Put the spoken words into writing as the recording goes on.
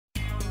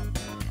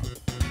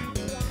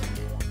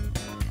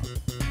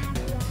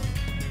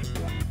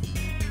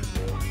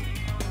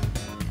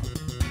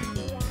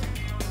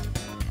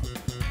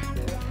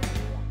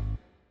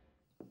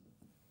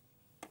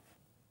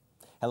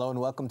Hello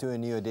and welcome to a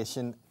new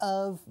edition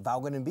of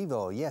Vaughan and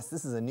Vivo. Yes,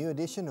 this is a new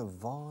edition of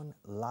Vaughan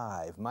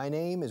Live. My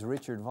name is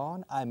Richard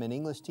Vaughan. I'm an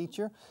English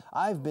teacher.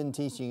 I've been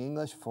teaching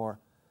English for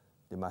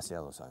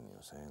demasiados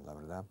años, la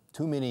verdad.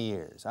 Too many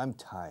years. I'm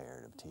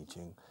tired of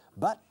teaching.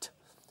 But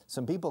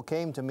some people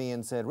came to me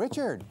and said,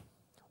 Richard,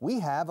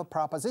 we have a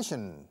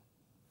proposition.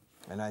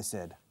 And I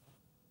said,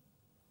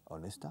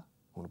 honesta?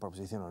 Una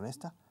proposición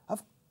honesta?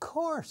 Of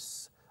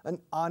course, an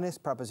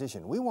honest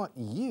proposition. We want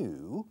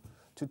you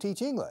to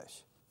teach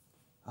English.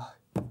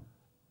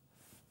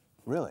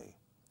 Really?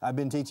 I've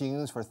been teaching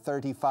English for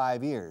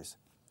 35 years.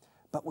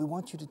 But we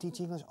want you to teach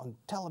English on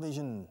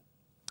television.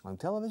 On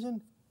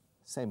television?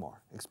 Say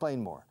more.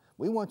 Explain more.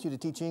 We want you to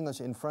teach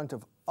English in front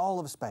of all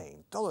of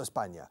Spain, toda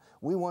España.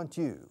 We want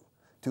you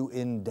to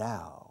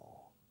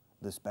endow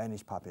the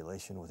Spanish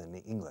population with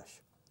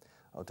English.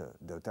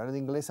 Dotar de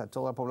inglés a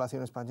toda la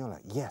población española.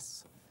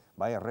 Yes.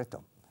 Vaya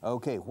reto.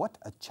 Okay, what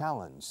a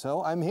challenge.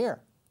 So I'm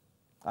here.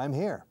 I'm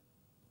here.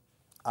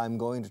 I'm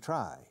going to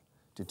try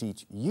to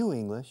teach you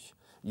English,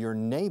 your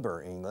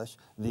neighbor English,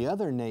 the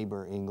other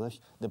neighbor English,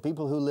 the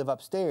people who live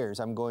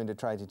upstairs, I'm going to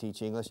try to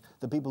teach English,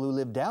 the people who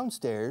live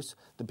downstairs,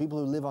 the people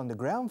who live on the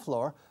ground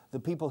floor, the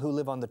people who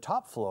live on the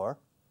top floor,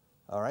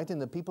 all right, and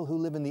the people who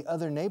live in the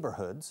other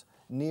neighborhoods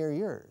near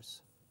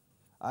yours.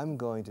 I'm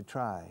going to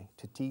try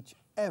to teach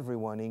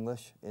everyone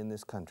English in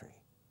this country,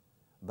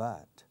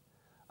 but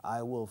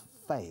I will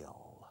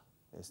fail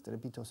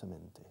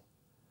estrepitosamente.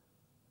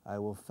 I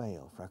will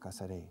fail,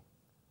 fracasaré.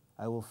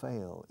 I will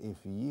fail if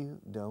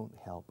you don't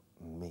help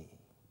me,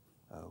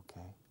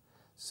 okay?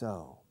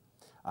 So,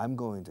 I'm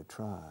going to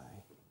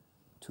try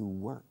to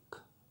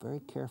work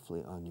very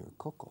carefully on your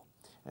coco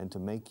and to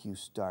make you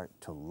start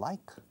to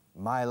like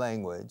my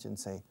language and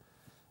say,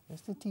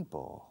 este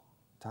tipo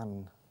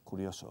tan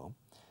curioso,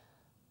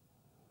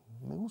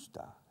 me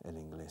gusta el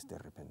inglés de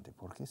repente,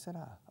 ¿por qué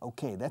será?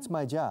 Okay, that's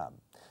my job.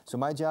 So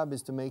my job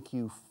is to make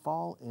you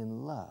fall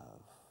in love.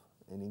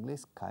 En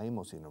inglés,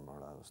 caemos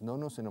enamorados. No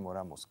nos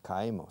enamoramos,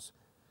 caemos.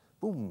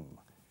 Boom.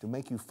 To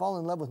make you fall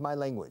in love with my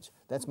language.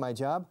 That's my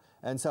job.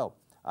 And so,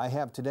 I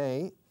have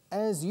today,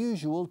 as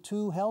usual,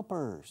 2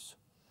 helpers.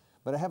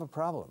 But I have a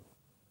problem.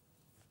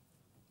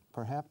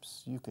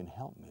 Perhaps you can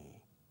help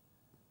me.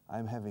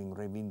 I'm having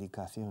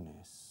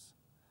reivindicaciones.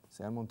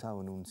 Se han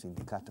montado en un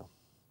sindicato.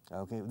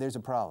 Okay, there's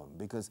a problem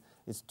because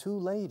it's 2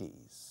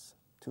 ladies.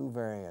 2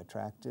 very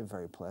attractive,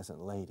 very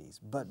pleasant ladies.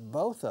 But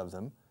both of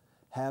them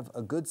have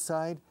a good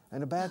side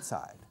and a bad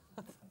side.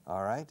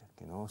 All right?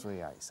 Que no os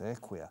riáis,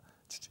 cuida.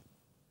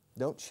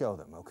 Don't show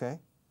them, okay?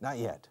 Not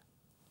yet.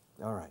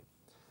 All right.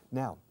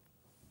 Now,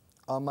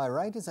 on my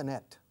right is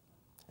Annette,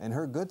 and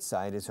her good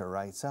side is her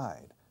right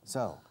side.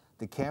 So,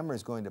 the camera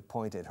is going to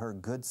point at her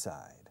good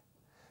side.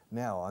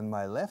 Now, on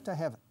my left I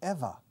have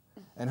Eva,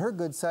 and her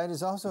good side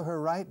is also her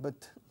right,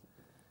 but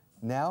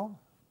now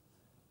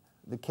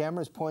the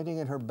camera is pointing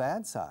at her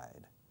bad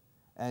side,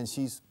 and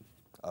she's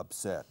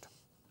upset.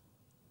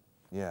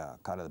 Yeah,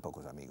 cara de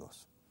pocos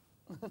amigos.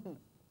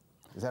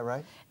 Is that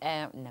right?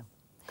 No.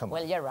 Come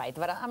well, on. you're right,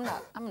 but I'm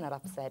not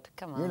upset.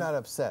 Come on. You're not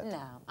upset?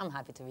 No, I'm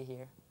happy to be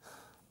here.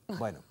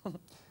 Bueno,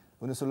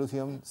 una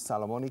solución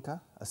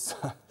salomónica,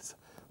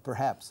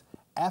 perhaps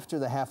after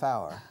the half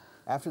hour,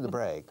 after the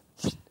break,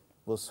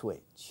 we'll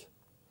switch.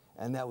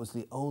 And that was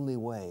the only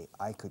way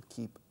I could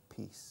keep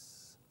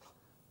peace,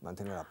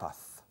 mantener la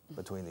paz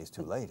between these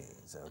 2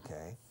 ladies,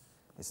 okay?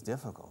 It's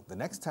difficult. The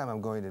next time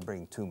I'm going to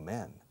bring 2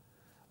 men.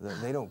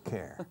 They don't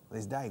care.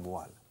 Les da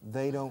igual.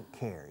 They don't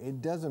care.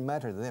 It doesn't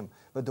matter to them.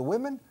 But the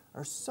women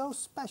are so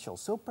special,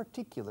 so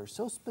particular,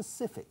 so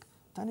specific.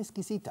 Tan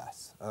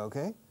exquisitas,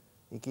 okay?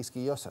 Y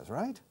quisquillosas,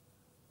 right?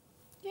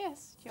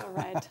 Yes, you're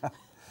right.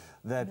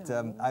 That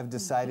I've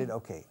decided,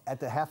 okay, at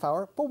the half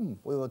hour, boom,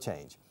 we will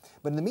change.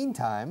 But in the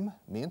meantime,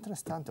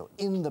 mientras tanto,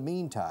 in the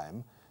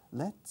meantime,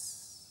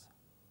 let's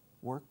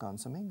work on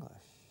some English.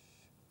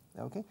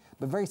 Okay?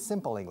 But very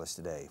simple English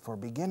today for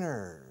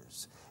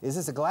beginners. Is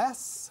this a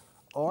glass?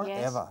 Or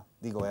yes. Eva,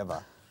 digo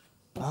Eva.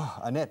 Oh,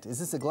 Annette, is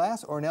this a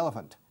glass or an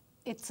elephant?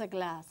 It's a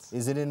glass.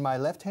 Is it in my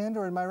left hand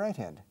or in my right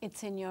hand?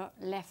 It's in your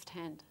left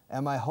hand.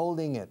 Am I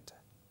holding it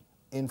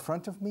in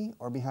front of me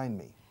or behind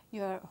me?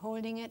 You're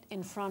holding it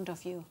in front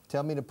of you.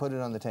 Tell me to put it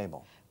on the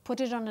table.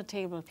 Put it on the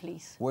table,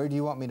 please. Where do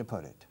you want me to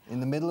put it? In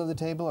the middle of the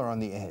table or on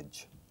the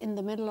edge? In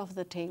the middle of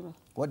the table.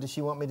 What does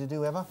she want me to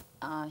do, Eva?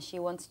 She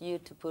wants you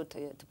to put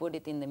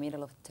it in the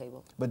middle of the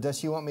table. But does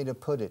she want me to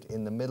put it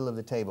in the middle of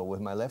the table with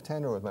my left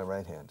hand or with my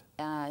right hand?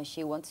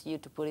 She wants you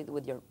to put it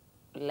with your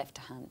left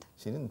hand.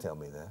 She didn't tell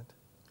me that.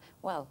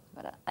 Well,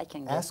 but I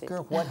can guess Ask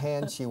her what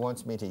hand she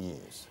wants me to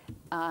use.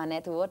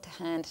 Annette, what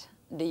hand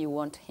do you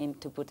want him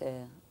to put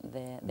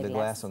the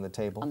glass on the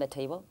table? On the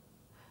table?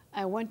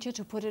 I want you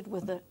to put it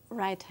with the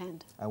right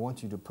hand. I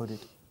want you to put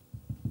it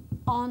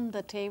on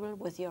the table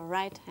with your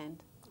right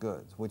hand.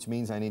 Good, which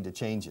means I need to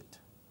change it,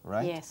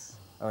 right? Yes.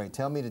 All right,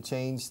 tell me to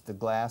change the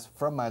glass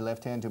from my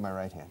left hand to my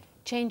right hand.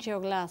 Change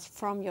your glass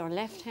from your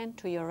left hand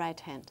to your right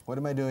hand. What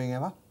am I doing,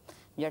 Emma?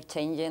 You're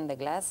changing the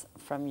glass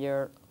from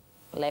your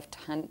left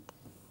hand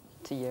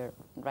to your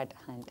right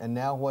hand. And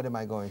now what am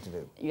I going to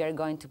do? You are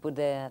going to put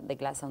the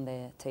glass on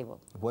the table.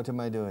 What am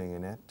I doing,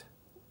 Annette?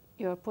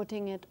 You're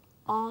putting it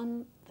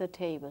on the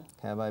table.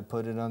 Have I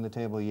put it on the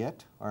table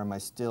yet, or am I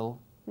still?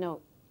 No.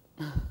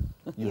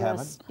 You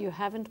haven't? You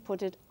haven't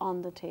put it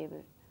on the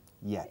table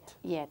Yet.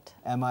 yet.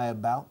 Am I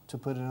about to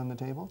put it on the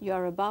table?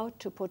 You're about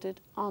to put it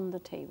on the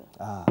table.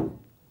 Ah.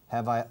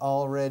 Have I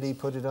already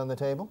put it on the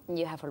table?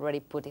 You have already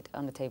put it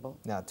on the table.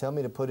 Now tell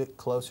me to put it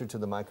closer to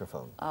the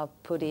microphone.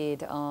 Put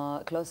it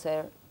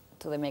closer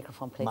to the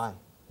microphone, please. My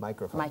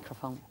microphone.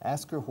 Microphone.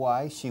 Ask her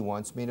why she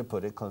wants me to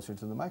put it closer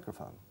to the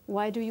microphone.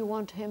 Why do you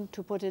want him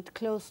to put it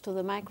close to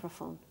the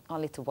microphone?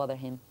 Only to bother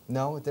him.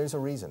 No, there's a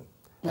reason.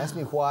 Ask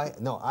me why.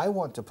 No, I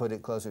want to put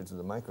it closer to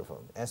the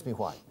microphone. Ask me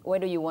why. Why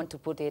do you want to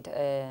put it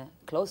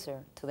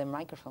closer to the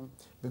microphone?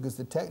 Because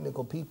the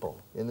technical people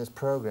in this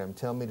program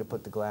tell me to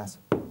put the glass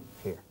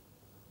here.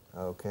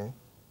 Okay?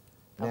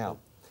 Now,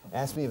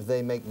 ask me if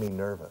they make me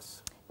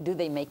nervous. Do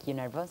they make you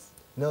nervous?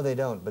 No, they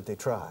don't, but they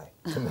try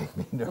to make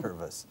me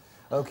nervous.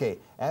 Okay,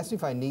 ask me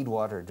if I need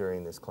water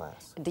during this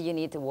class. Do you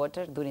need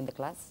water during the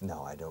class?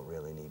 No, I don't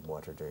really need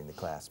water during the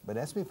class, but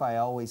ask me if I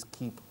always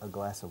keep a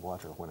glass of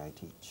water when I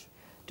teach.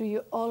 Do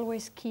you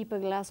always keep a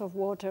glass of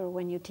water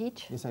when you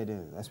teach? Yes, I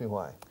do. Ask me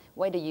why.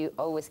 Why do you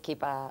always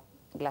keep a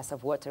glass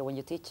of water when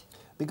you teach?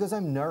 Because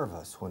I'm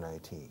nervous when I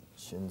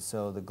teach, and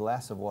so the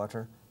glass of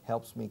water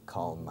helps me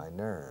calm my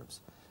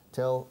nerves.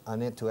 Tell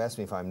Annette to ask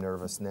me if I'm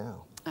nervous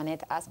now.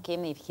 Annette, ask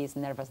him if he's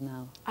nervous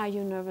now. Are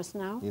you nervous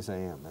now? Yes, I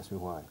am. Ask me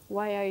why.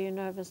 Why are you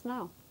nervous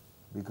now?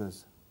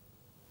 Because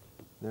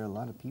there are a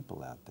lot of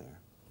people out there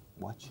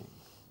watching,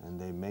 and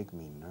they make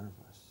me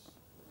nervous.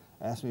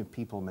 Ask me if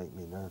people make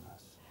me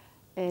nervous.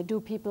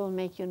 Do people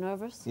make you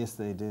nervous? Yes,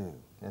 they do.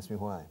 Ask me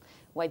why.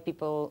 Why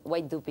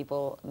do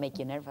people make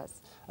you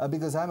nervous?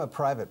 Because I'm a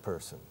private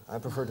person. I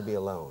prefer to be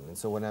alone, and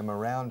so when I'm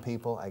around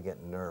people, I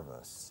get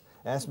nervous.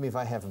 Ask me if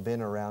I have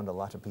been around a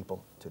lot of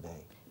people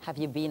today. Have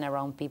you been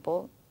around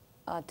people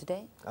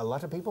today? A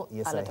lot of people?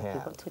 Yes, A lot I of have.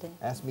 people today.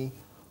 Ask me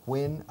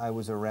when I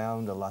was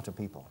around a lot of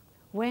people.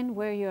 When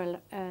were you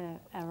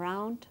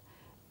around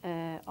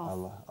a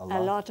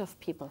lot of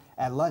people?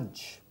 At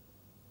lunch.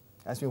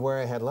 Ask me where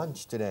I had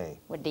lunch today.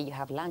 Where did you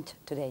have lunch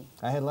today?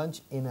 I had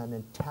lunch in an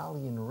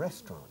Italian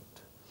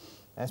restaurant.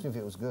 Ask me if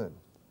it was good.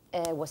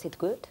 Was it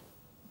good?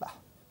 Bah,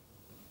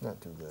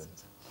 not too good.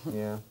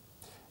 Yeah.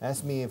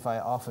 Ask me if I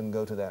often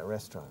go to that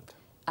restaurant.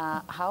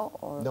 How?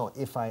 Or No,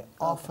 if I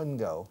often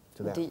go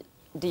to that.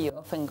 Do you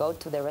often go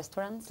to the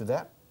restaurants? To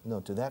that? No,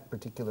 to that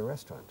particular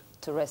restaurant.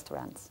 To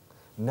restaurants.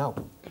 No.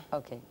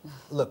 Okay.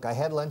 Look, I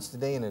had lunch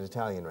today in an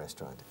Italian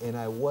restaurant, and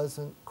I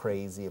wasn't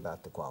crazy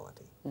about the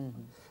quality.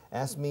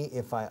 Ask me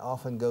if I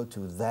often go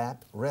to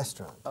that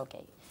restaurant.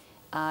 Okay.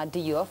 Do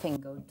you often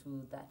go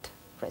to that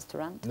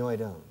restaurant? No, I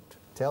don't.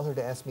 Tell her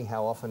to ask me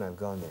how often I've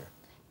gone there.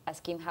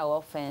 Ask him how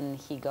often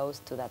he goes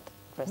to that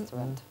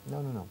restaurant.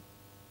 No, no, no.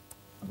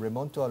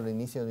 Remonto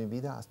all'inizio di mi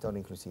vida hasta ahora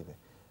inclusive.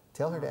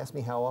 Tell her to ask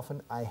me how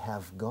often I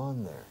have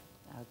gone there.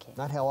 Okay.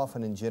 Not how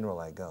often in general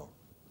I go.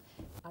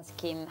 Ask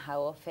him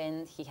how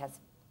often he has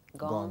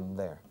Gone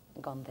there.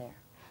 Gone there.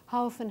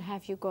 How often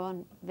have you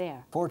gone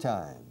there? 4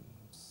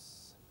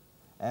 times.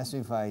 Ask me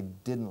if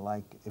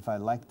I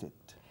liked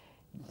it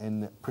in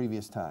the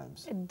previous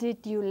times.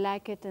 Did you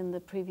like it in the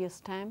previous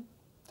time?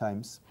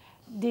 Times?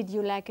 Did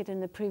you like it in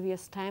the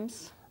previous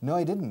times? No,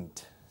 I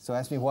didn't. So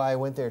ask me why I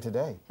went there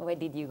today. Why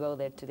did you go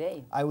there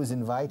today? I was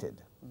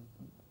invited.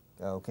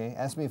 Okay.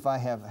 Ask me if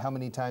how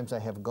many times I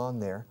have gone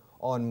there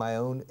on my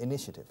own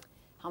initiative.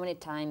 How many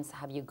times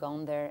have you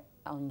gone there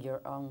on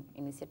your own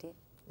initiative?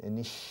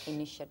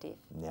 Initiative.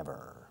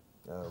 Never.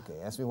 Okay.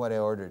 Ask me what I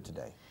ordered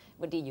today.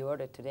 What did you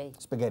order today?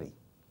 Spaghetti.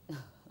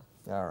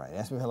 All right.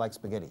 Ask me if I like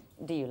spaghetti.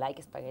 Do you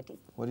like spaghetti?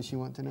 What does she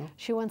want to know?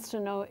 She wants to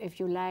know if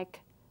you like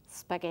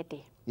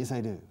spaghetti. Yes,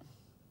 I do.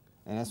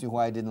 And ask me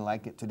why I didn't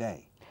like it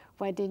today.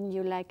 Why didn't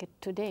you like it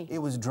today? It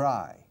was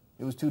dry.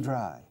 It was too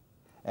dry.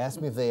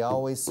 Ask me if they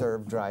always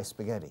serve dry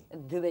spaghetti.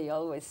 Do they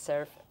always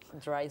serve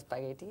dry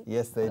spaghetti?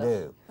 Yes, they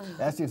do.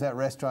 Ask me if that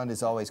restaurant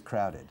is always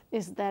crowded.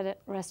 Is that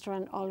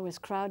restaurant always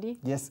crowded?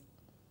 Yes.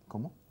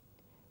 ¿Cómo?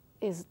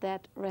 Is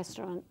that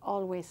restaurant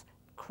always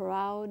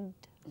crowdy?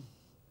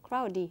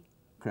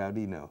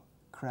 Crowdy, no.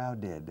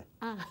 Crowded.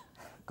 Ah.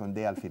 Con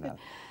D al final.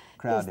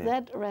 Crowded. Is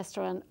that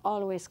restaurant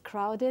always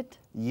crowded?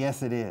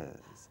 Yes, it is.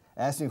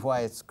 Ask me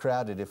why it's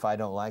crowded if I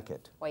don't like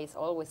it. Why is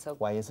always so?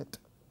 Why is it?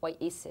 Why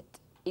is it?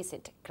 Is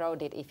it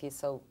crowded if it's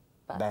so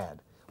bad?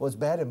 Bad. Well, it's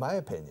bad in my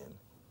opinion.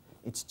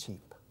 It's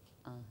cheap.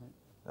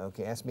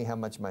 Okay, ask me how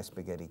much my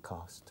spaghetti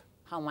cost.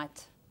 How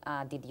much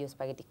did your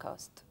spaghetti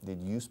cost?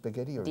 Did you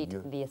spaghetti or Did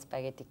your? the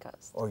spaghetti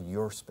cost? Or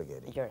your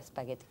spaghetti? Your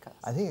spaghetti cost.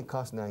 I think it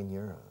cost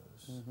 €9.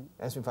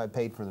 Ask me if I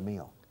paid for the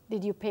meal.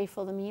 Did you pay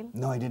for the meal?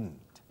 No, I didn't.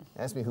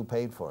 Ask me who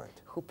paid for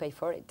it. Who paid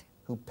for it?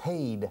 Who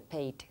paid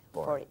Paid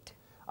for for it.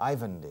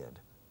 Ivan did.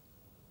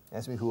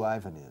 Ask me who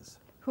Ivan is.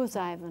 Who's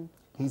Ivan?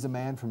 He's a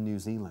man from New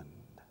Zealand.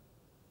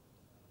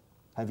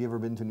 Have you ever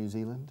been to New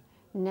Zealand?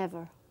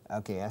 Never.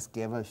 Okay, ask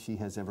Eva if she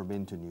has ever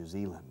been to New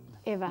Zealand.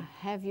 Eva,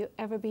 have you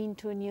ever been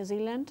to New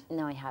Zealand?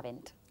 No, I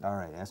haven't. All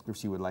right, ask her if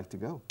she would like to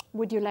go.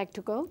 Would you like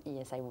to go?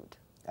 Yes, I would.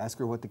 Ask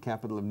her what the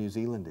capital of New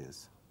Zealand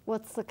is.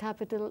 What's the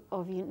capital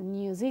of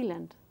New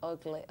Zealand?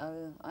 Auckland.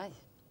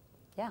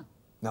 Yeah.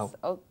 No.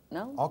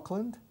 No?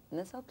 Auckland?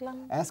 That's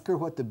Auckland. Ask her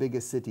what the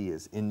biggest city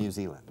is in New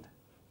Zealand.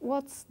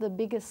 What's the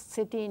biggest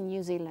city in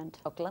New Zealand?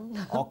 Auckland.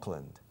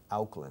 Auckland.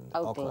 Auckland.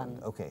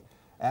 Auckland. Okay.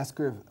 Ask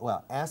her,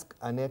 ask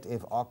Annette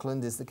if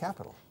Auckland is the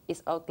capital.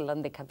 Is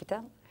Auckland the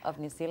capital of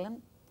New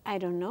Zealand? I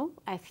don't know.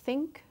 I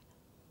think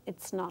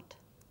it's not.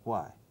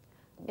 Why?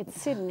 It's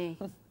Sydney.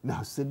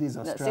 No, Sydney's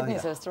No, Australia.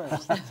 Sydney's Australia.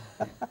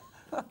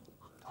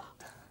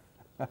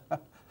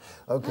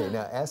 Okay,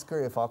 now ask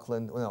her if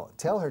Auckland,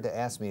 tell her to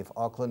ask me if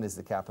Auckland is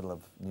the capital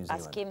of New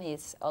Zealand. Ask him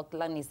if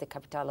Auckland is the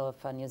capital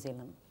of New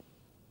Zealand.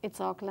 It's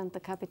Auckland,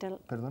 the capital.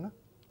 Perdona?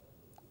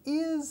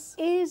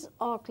 Is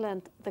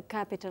Auckland the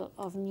capital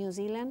of New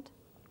Zealand?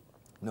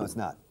 No, it's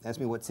not. Ask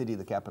me what city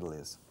the capital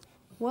is.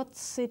 What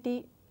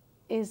city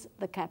is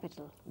the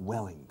capital?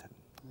 Wellington.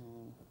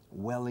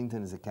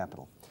 Wellington is the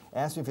capital.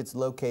 Ask me if it's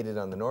located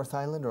on the North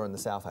Island or on the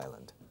South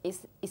Island.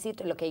 Is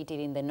it located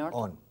in the north?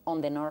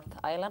 On the North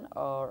Island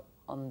or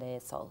on the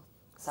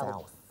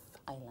South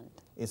Island?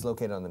 It's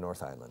located on the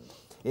North Island.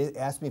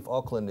 Ask me if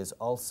Auckland is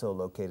also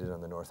located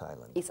on the North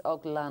Island. Is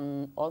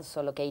Auckland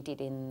also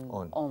located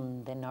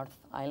on the North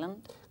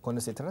Island?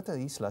 Cuando se trata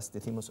de islas,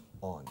 decimos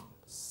on,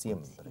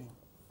 siempre.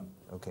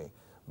 Okay.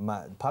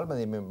 Palma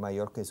de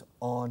Mallorca is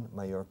on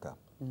Mallorca.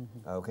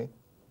 Okay.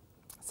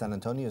 San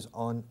Antonio is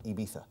on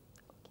Ibiza.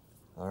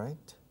 All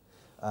right.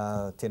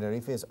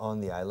 Tenerife is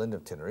on the island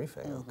of Tenerife,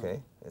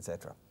 okay,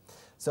 etc.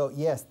 So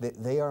yes,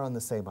 they are on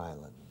the same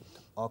island.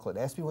 Auckland.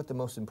 Ask me what the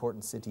most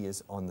important city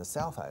is on the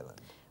South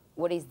Island.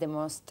 What is the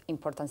most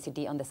important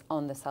city on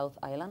the South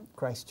Island?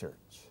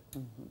 Christchurch.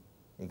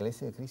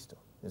 Iglesia de Cristo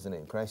is the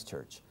name,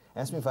 Christchurch.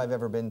 Ask me if I've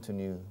ever been to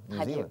New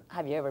Zealand.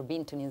 Have you ever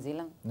been to New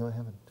Zealand? No, I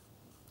haven't.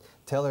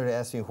 Tell her to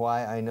ask me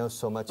why I know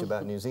so much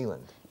about New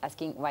Zealand.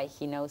 Asking why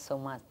he knows so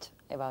much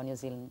about New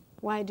Zealand.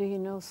 Why do you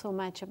know so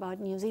much about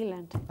New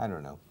Zealand? I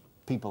don't know.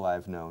 People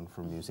I've known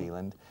from New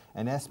Zealand.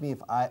 And ask me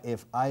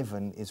if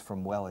Ivan is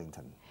from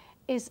Wellington.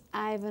 Is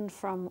Ivan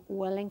from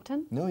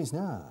Wellington? No, he's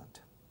not.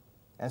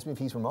 Ask me if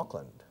he's from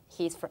Auckland.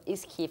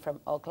 Is he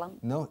from Auckland?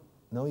 No,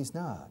 he's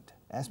not.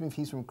 Ask me if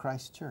he's from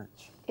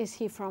Christchurch. Is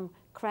he from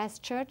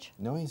Christchurch?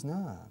 No, he's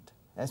not.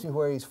 Ask me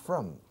where he's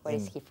from. Where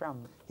is he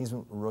from? He's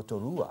from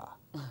Rotorua.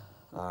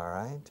 All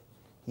right?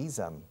 He's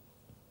a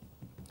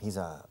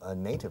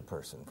native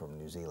person from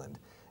New Zealand.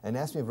 And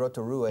ask me if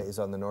Rotorua is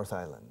on the North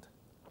Island.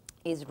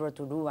 Is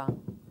Rotorua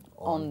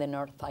on the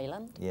North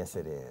Island? Yes,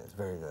 it is.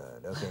 Very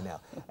good. Okay, now,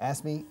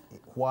 ask me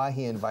why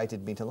he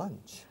invited me to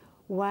lunch.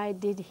 Why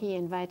did he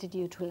invite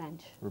you to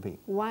lunch? Repeat.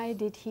 Why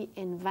did he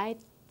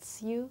invite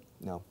you?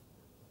 No.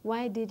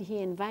 Why did he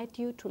invite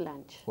you to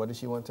lunch? What does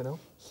she want to know?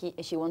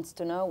 She wants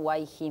to know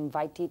why he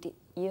invited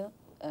you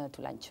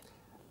to lunch.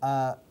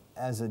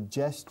 As a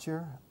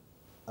gesture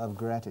of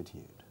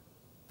gratitude.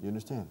 You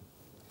understand?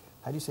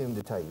 How do you say un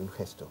detalle, un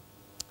gesto?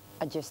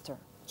 A gesture.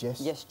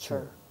 Gesture.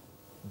 Gesture.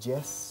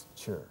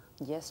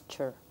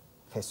 Gesture.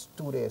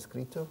 Gesture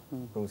escrito,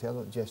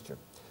 pronunciado, gesture.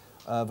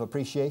 Of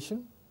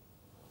appreciation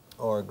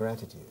or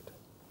gratitude.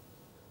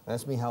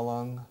 Ask me how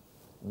long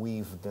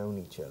we've known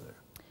each other.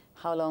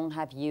 How long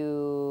have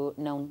you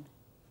known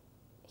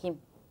him?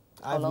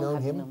 I've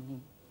known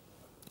him.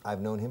 I've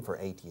known him for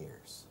 8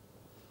 years.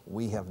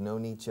 We have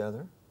known each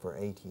other for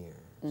 8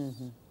 years.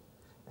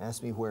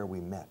 Ask me where we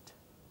met.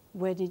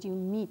 Where did you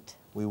meet?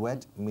 We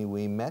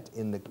met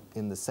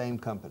in the same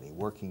company,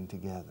 working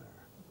together.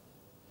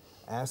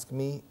 Ask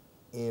me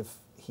if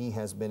he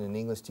has been an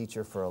English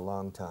teacher for a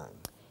long time.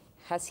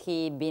 Has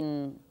he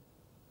been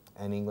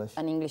an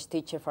English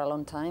teacher for a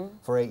long time?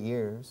 For 8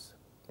 years.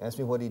 Ask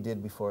me what he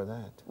did before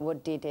that.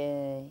 What did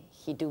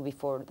he do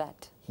before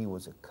that? He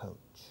was a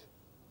coach.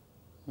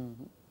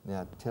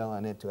 Now tell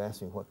Annette to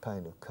ask me what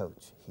kind of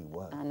coach he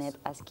was. Annette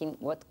asking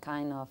what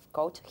kind of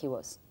coach he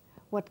was.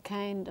 What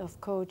kind of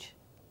coach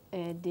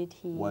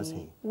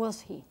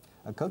was he?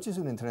 A coach is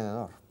un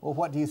entrenador. Well,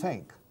 what do you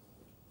think?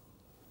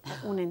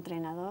 Un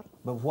entrenador.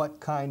 But what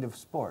kind of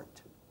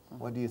sport?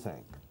 What do you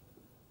think?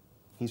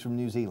 He's from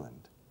New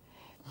Zealand.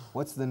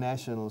 What's the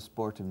national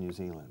sport of New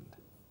Zealand?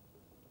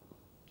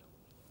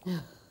 Do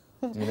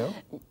you know?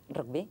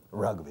 Rugby.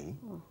 Rugby.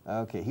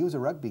 Okay, he was a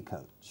rugby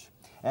coach.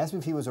 Ask me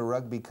if he was a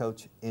rugby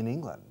coach in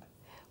England.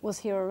 Was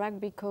he a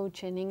rugby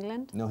coach in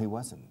England? No, he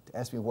wasn't.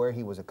 Ask me where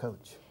he was a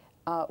coach.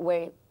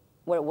 Where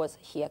was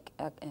he a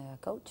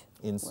coach?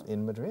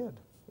 In Madrid,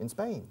 in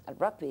Spain. At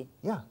rugby?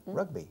 Yeah,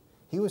 rugby.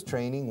 He was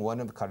training one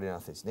of the Cardenal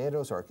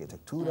Cisneros,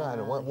 Arquitectura,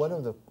 and one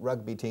of the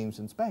rugby teams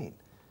in Spain.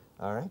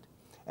 All right?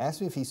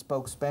 Ask me if he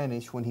spoke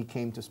Spanish when he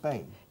came to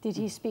Spain. Did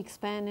he speak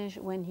Spanish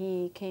when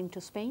he came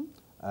to Spain?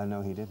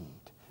 No, he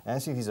didn't.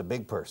 Ask me if he's a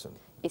big person.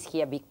 Is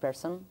he a big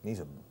person? He's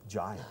a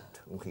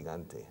giant, un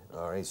gigante.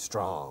 All right, he's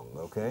strong,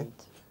 okay?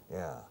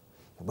 Yeah.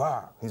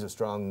 Bah, he's a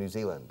strong New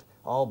Zealand.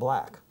 All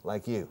black,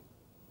 like you.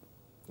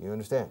 You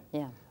understand?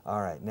 Yeah.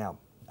 All right, now,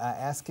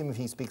 ask him if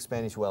he speaks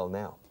Spanish well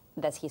now.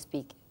 Does he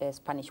speak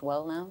Spanish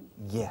well now?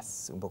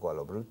 Yes, un poco a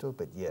lo bruto,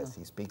 but yes,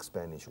 he speaks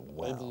Spanish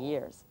well. 8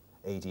 years.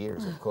 8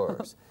 years, of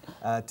course.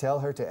 Tell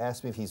her to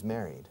ask me if he's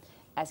married.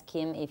 Ask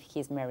him if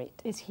he's married.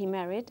 Is he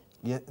married?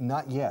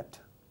 Not yet.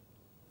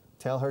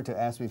 Tell her to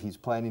ask me if he's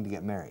planning to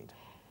get married.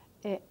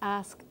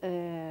 Ask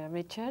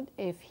Richard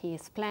if he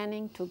is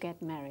planning to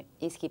get married.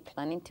 Is he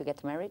planning to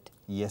get married?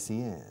 Yes,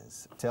 he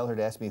is. Tell her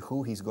to ask me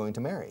who he's going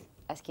to marry.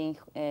 Asking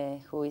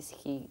who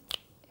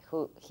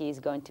he is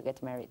going to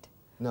get married.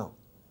 No,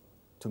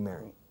 to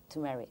marry. To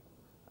marry.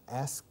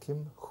 Ask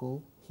him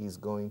who he's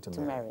going to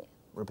marry. marry.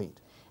 Repeat.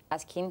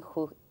 Ask him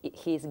who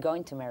he is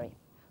going to marry.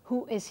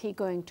 Who is he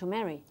going to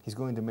marry? He's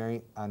going to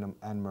marry Anna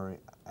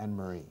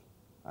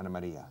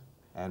Maria.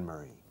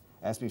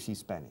 Ask me if she's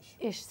Spanish.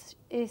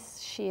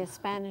 Is she a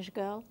Spanish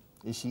girl?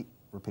 Is she?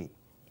 Repeat.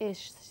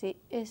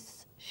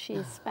 Is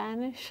she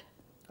Spanish?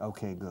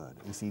 Okay, good.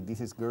 You see,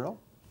 this is girl.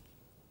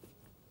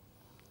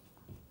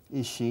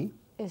 Is she?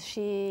 Is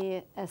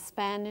she a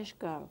Spanish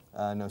girl?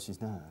 No,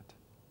 she's not.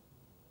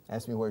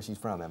 Ask me where she's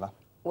from, Eva.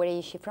 Where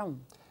is she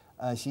from?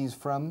 She's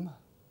from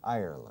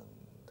Ireland.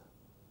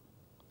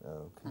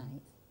 Okay. Nice.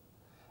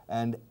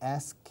 And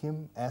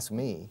ask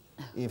me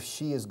if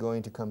she is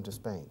going to come to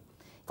Spain.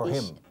 For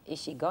him.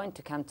 Is she going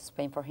to come to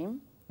Spain for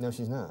him? No,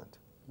 she's not.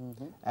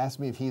 Ask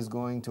me if he's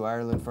going to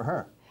Ireland for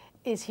her.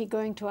 Is he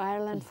going to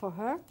Ireland for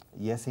her?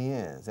 Yes, he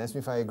is. Ask me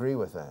if I agree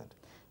with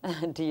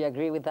that. Do you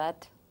agree with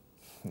that?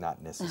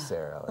 Not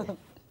necessarily.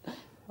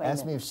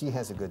 Ask me if she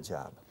has a good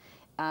job.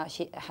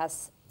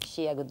 Has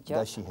she a good job?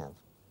 Does she have?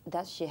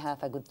 Does she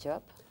have a good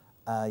job?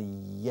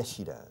 Yes,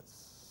 she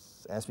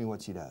does. Ask me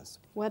what she does.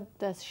 What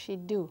does she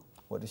do?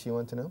 What does she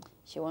want to know?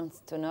 She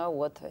wants to know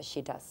what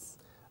she does.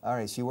 All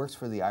right, she works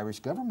for the Irish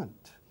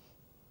government.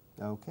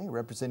 Okay,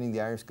 representing the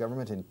Irish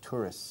government in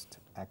tourist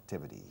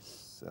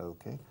activities.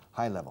 Okay,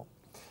 high level.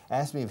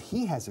 Ask me if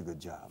he has a good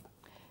job.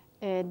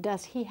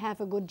 Does he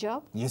have a good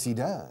job? Yes, he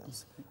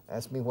does.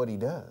 Ask me what he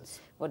does.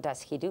 What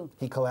does he do?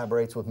 He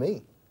collaborates with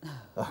me.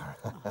 All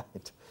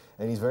right.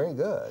 And he's very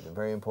good and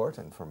very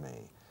important for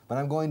me. But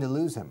I'm going to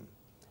lose him.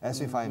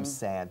 Ask me if I'm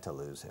sad to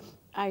lose him.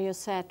 Are you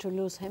sad to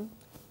lose him?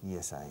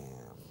 Yes, I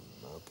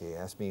am. Okay,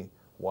 ask me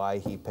why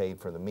he paid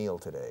for the meal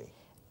today.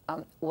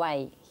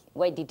 Why?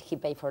 Why did he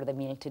pay for the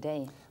meal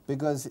today?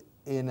 Because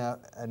in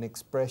an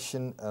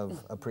expression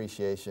of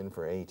appreciation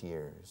for 8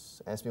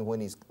 years. Ask me when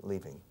he's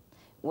leaving.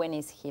 When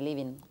is he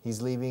leaving? He's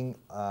leaving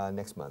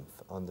next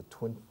month on the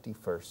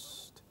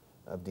 21st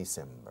of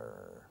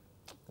December.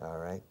 All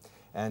right?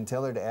 And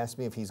tell her to ask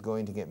me if he's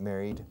going to get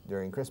married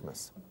during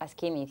Christmas.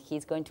 Ask him if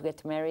he's going to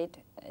get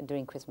married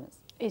during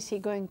Christmas. Is he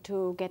going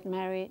to get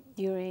married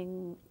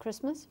during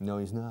Christmas? No,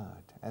 he's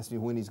not. Ask me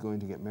when he's going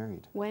to get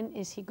married. When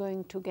is he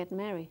going to get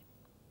married?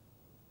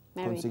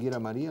 Conseguir a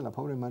María, la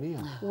pobre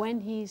María.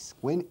 When is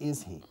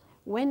he?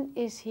 When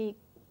is he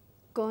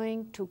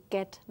going to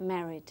get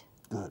married?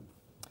 Good.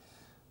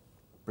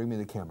 Bring me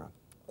the camera.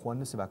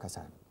 ¿Cuándo se va a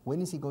casar?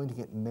 When is he going to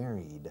get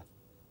married?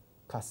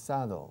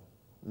 Casado.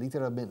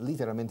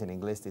 Literalmente en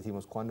inglés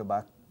decimos cuándo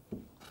va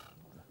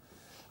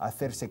a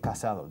hacerse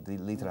casado,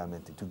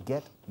 literalmente. To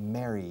get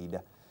married.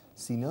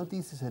 Si no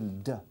dices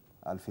el d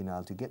al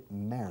final, to get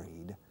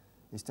married,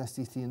 estás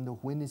diciendo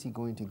when is he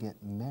going to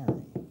get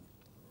married.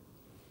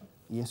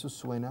 Y eso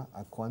suena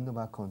a cuándo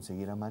va a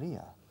conseguir a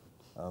María.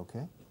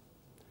 Okay?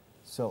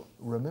 So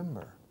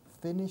remember,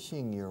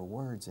 finishing your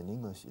words in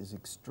English is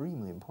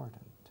extremely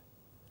important.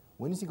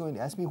 When is he going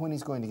to, ask me when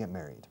he's going to get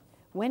married.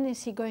 When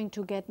is he going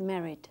to get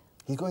married?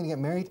 He's going to get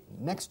married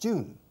next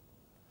June.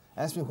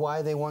 Ask me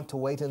why they want to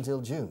wait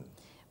until June.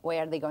 Why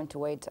are they going to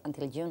wait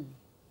until June?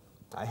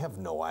 I have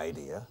no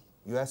idea.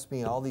 You ask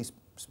me all these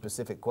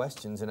specific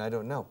questions and I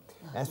don't know.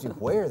 Ask me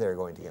where they're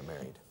going to get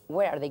married.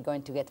 Where are they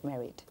going to get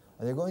married?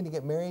 They're going to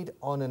get married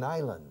on an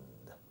island.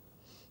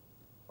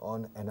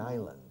 On an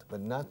island,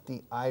 but not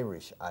the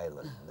Irish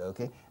island,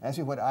 okay? Ask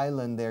me what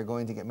island they're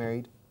going to get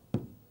married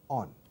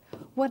on.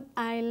 What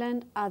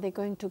island are they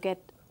going to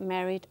get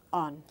married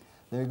on?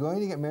 They're going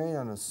to get married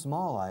on a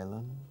small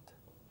island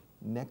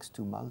next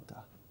to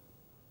Malta.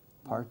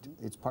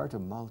 It's part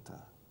of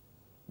Malta,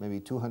 maybe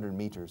 200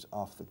 meters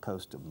off the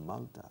coast of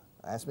Malta.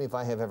 Ask me if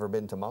I have ever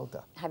been to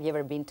Malta. Have you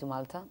ever been to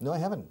Malta? No, I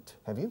haven't.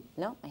 Have you?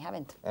 No, I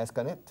haven't. Ask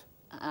Annette.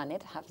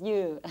 Annette, have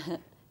you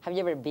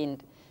ever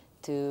been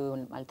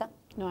to Malta?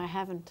 No, I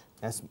haven't.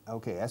 Ask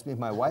me if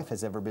my wife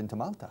has ever been to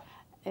Malta.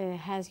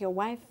 Has your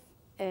wife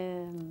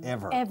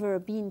ever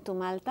been to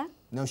Malta?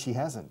 No, she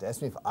hasn't.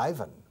 Ask me if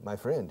Ivan, my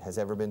friend, has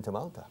ever been to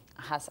Malta.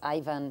 Has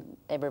Ivan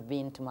ever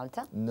been to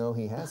Malta? No,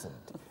 he hasn't.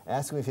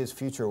 Ask me if his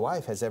future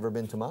wife has ever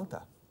been to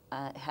Malta.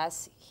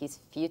 Has his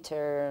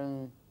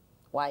future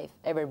wife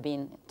ever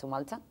been to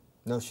Malta?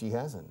 No, she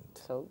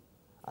hasn't. So?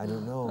 I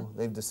don't know.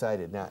 They've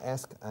decided. Now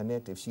ask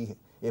Annette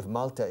if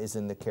Malta is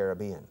in the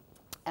Caribbean.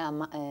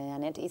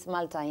 Annette, is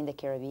Malta in the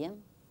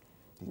Caribbean?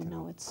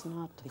 No, it's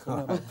not.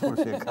 Por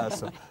si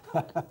acaso.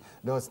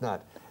 No, it's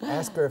not.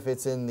 Ask her if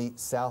it's in the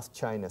South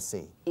China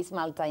Sea. Is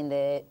Malta in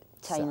the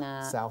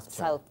China,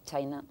 South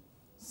China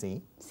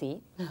Sea?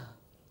 Sea? Sea?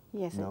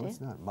 Yes, No, it is.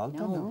 it's not. Malta?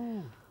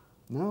 No.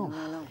 No.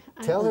 No.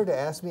 Tell her to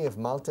ask me if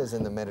Malta is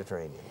in the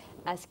Mediterranean.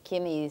 Ask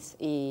him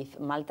if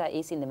Malta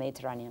is in the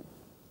Mediterranean.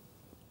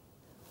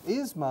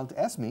 Is Malta,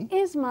 ask me.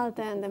 Is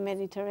Malta in the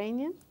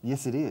Mediterranean?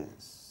 Yes, it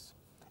is.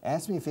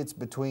 Ask me if it's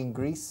between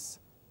Greece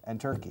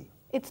and Turkey.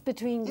 It's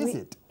between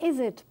Is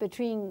it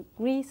between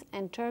Greece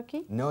and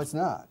Turkey? No, it's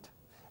not.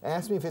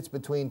 Ask me if it's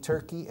between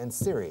Turkey and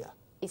Syria.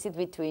 Is it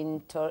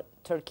between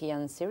Turkey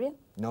and Syria?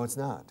 No, it's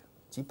not.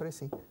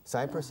 Cyprus,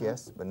 Cyprus,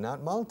 yes, but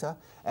not Malta.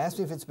 Ask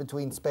me if it's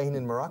between Spain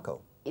and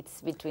Morocco.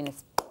 It's between...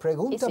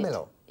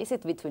 Pregúntamelo. Is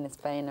it between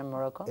Spain and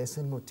Morocco? Es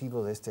el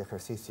motivo de este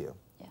ejercicio.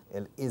 Yeah.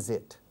 El is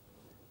it.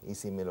 Y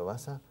si me lo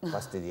vas a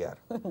fastidiar.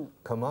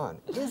 Come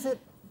on. Is it?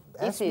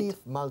 Ask me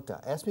if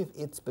Malta. Ask me if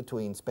it's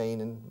between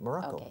Spain and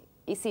Morocco. Okay.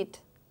 Is it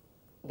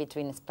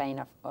between Spain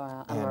and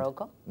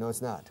Morocco? No,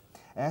 it's not.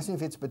 Ask me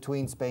if it's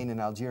between Spain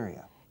and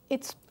Algeria.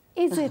 Is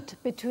it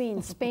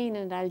between Spain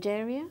and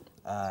Algeria?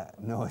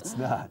 No, it's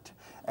not.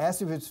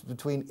 Ask me if it's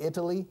between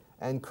Italy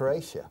and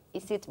Croatia.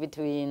 Is it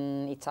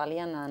between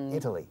Italian and...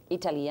 Italy.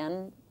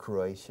 Italian...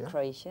 Croatia.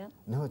 Croatia?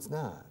 No, it's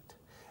not.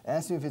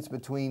 Ask me if it's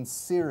between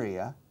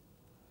Syria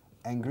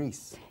and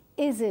Greece.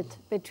 Is it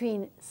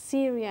between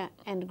Syria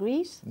and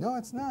Greece? No,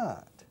 it's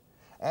not.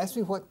 Ask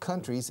me what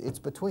countries it's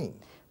between.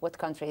 What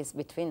country is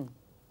between?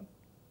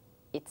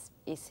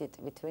 Is it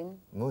between?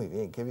 Muy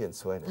bien, qué bien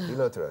suena.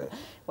 Dilo otra vez.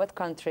 What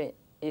country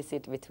is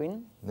it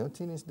between? No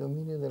tienes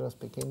dominio de los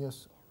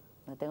pequeños,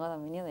 No tengo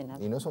dominio de nada.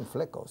 y no son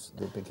flecos,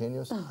 de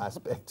pequeños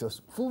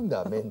aspectos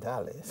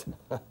fundamentales.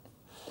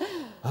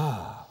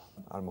 A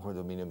lo mejor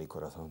dominio mi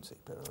corazón, sí,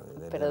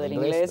 pero del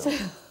inglés.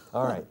 No.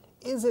 All right.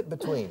 Is it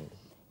between?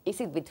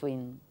 Is it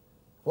between?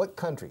 What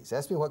countries?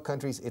 Ask me what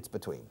countries it's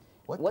between.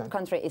 What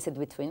country is it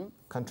between?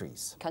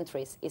 Countries.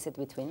 Countries is it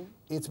between?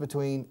 It's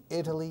between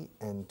Italy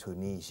and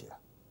Tunisia.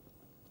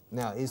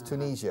 Now, is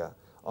Tunisia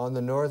on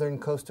the northern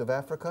coast of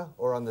Africa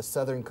or on the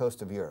southern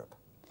coast of Europe?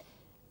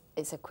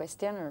 It's a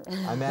question or?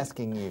 I'm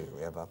asking you,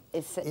 Eva.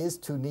 Is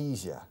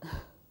Tunisia,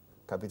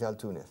 capital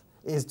Tunis,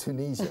 is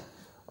Tunisia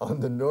on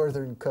the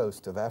northern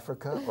coast of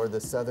Africa or the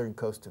southern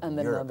coast of on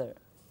the Europe? northern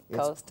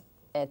coast.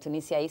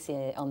 Tunisia is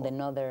on the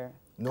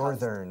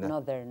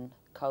northern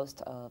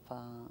coast of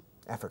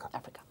Africa.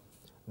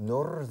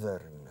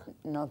 Northern.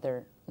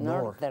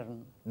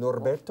 Norberto?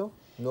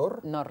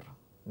 Northern.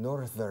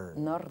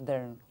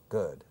 Northern.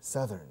 Good.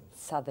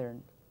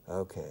 Southern.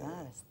 Okay.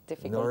 It's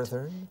difficult.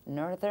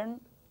 Northern.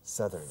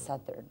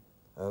 Southern.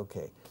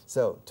 Okay.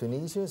 So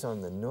Tunisia is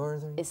on the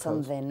northern It's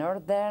coast. on the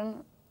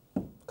northern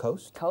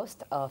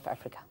coast of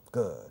Africa.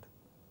 Good.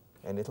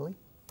 And Italy?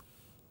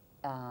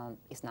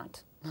 It's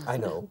not. I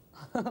know.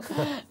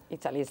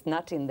 Italy is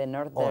not in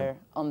the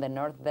on the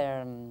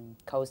northern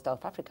coast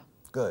of Africa.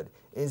 Good.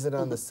 Is it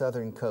on the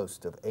southern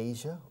coast of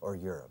Asia or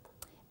Europe?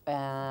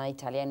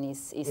 Italy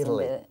is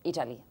Italy.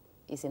 Italy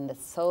is in the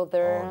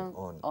southern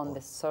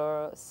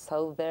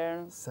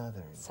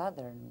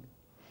southern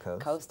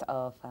coast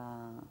of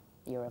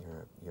Europe.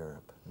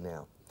 Europe.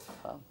 Now,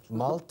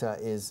 Malta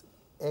is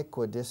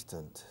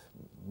equidistant,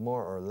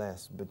 more or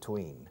less,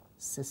 between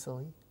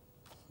Sicily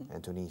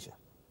and Tunisia,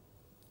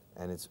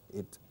 and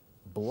it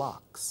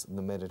blocks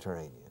the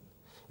Mediterranean.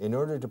 In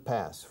order to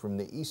pass from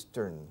the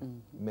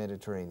eastern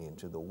Mediterranean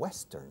to the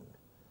western,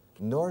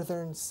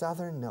 northern,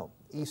 southern, no,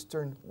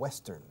 eastern,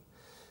 western.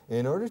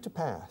 In order to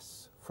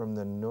pass from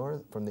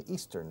the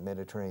eastern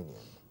Mediterranean,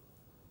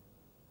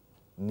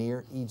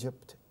 near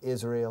Egypt,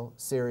 Israel,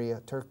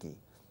 Syria, Turkey,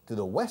 to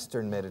the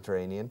western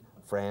Mediterranean,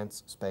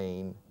 France,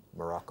 Spain,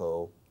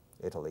 Morocco,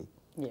 Italy,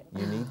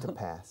 you need to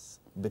pass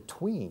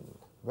between,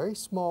 very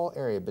small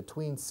area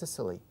between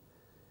Sicily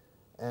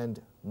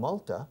and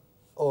Malta,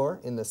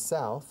 or in the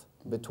south,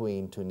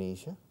 between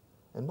Tunisia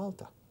and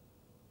Malta.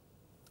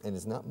 And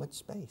it's not much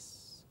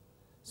space.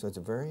 So it's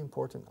a very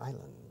important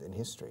island in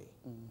history.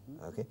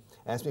 Okay?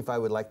 Ask me if I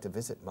would like to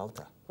visit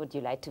Malta. Would you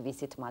like to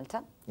visit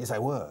Malta? Yes, I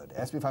would.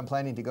 Ask me if I'm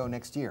planning to go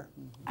next year.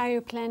 Are you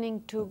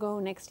planning to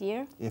go next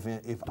year?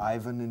 If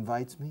Ivan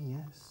invites me,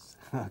 yes.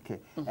 Okay.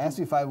 Ask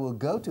me if I will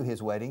go to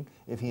his wedding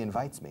if he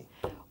invites me.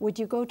 Would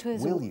you go to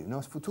his Will you? No,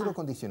 es futuro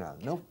condicional.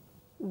 No.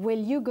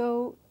 Will you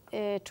go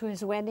to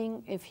his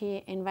wedding if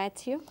he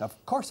invites you?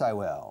 Of course I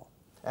will.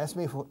 Ask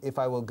me if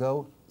I will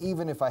go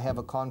even if I have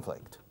a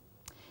conflict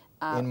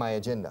in my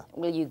agenda.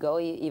 Will you go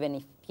even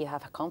if you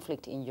have a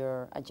conflict in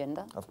your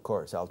agenda? Of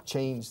course. I'll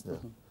change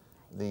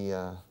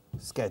the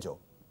schedule.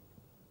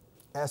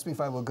 Ask me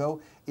if I will go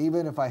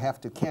even if I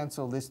have to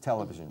cancel this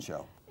television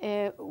show.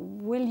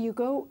 Will you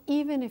go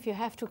even if you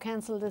have to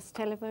cancel this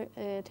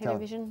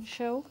television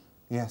show?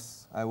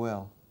 Yes, I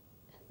will.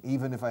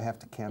 Even if I have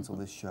to cancel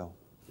this show,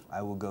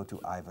 I will go to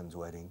Ivan's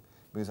wedding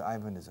because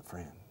Ivan is a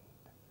friend.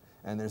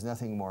 And there's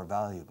nothing more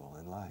valuable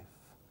in life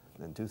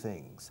than two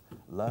things,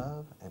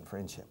 love and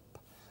friendship.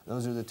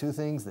 Those are the two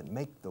things that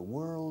make the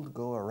world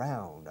go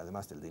around,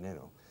 además del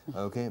dinero.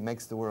 Okay, it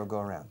makes the world go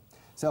around.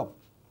 So,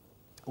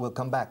 we'll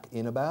come back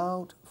in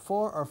about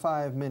 4 or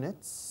 5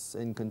 minutes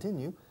and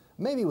continue,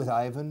 maybe with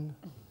Ivan,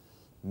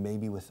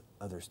 maybe with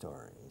other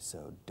stories.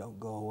 So don't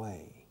go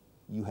away.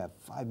 You have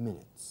 5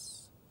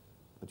 minutes.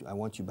 But I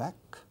want you back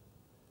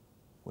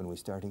when we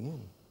start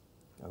again.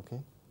 Okay?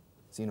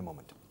 See you in a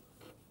moment.